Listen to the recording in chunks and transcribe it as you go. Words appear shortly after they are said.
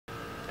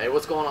Hey,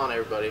 what's going on,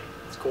 everybody?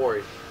 It's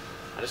Corey.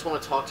 I just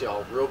want to talk to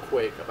y'all real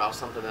quick about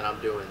something that I'm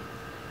doing.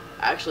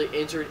 I actually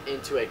entered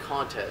into a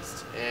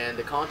contest, and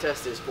the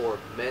contest is for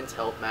Men's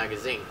Health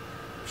Magazine.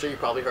 I'm sure you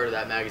probably heard of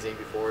that magazine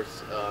before.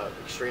 It's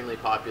extremely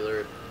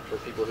popular for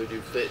people who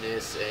do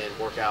fitness and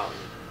workout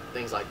and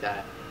things like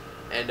that.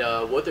 And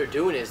what they're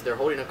doing is they're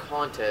holding a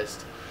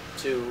contest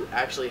to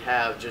actually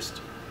have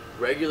just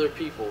regular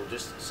people,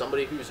 just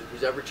somebody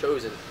who's ever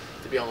chosen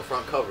to be on the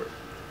front cover.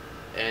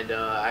 And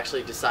I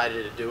actually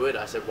decided to do it.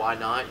 I said, why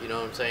not? You know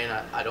what I'm saying?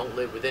 I don't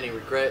live with any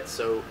regrets,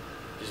 so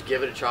just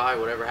give it a try.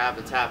 Whatever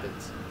happens,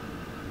 happens.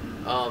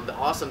 The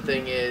awesome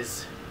thing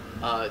is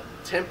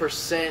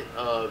 10%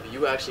 of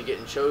you actually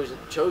getting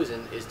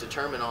chosen is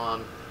determined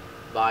on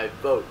by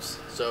votes.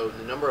 So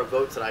the number of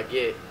votes that I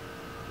get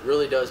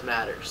really does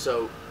matter.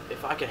 So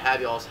if I could have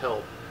y'all's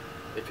help,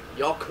 if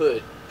y'all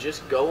could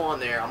just go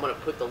on there, I'm going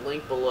to put the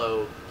link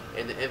below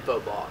in the info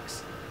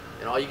box.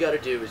 And all you got to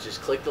do is just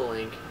click the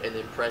link and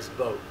then press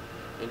vote.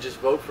 And just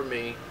vote for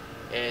me,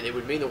 and it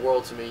would mean the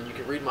world to me. And you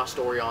can read my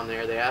story on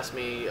there. They asked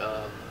me,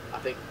 I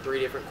think,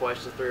 3 or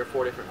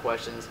 4 different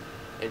questions.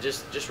 And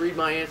just read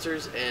my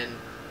answers. And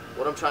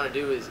what I'm trying to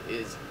do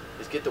is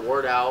get the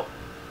word out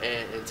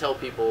and tell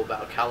people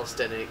about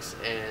calisthenics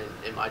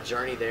and my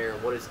journey there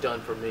and what it's done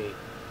for me.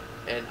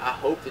 And I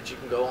hope that you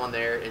can go on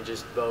there and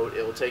just vote.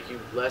 It will take you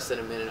less than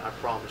a minute, I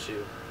promise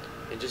you.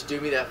 And just do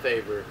me that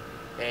favor.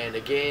 And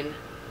again,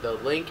 the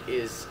link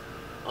is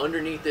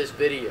underneath this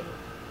video.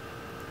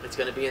 It's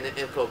going to be in the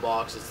info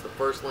box. It's the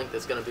first link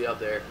that's going to be up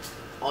there.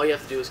 All you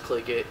have to do is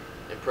click it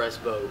and press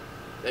vote.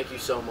 Thank you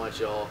so much,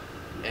 y'all.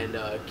 And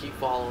keep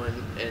following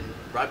and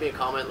write me a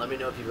comment. Let me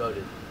know if you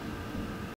voted.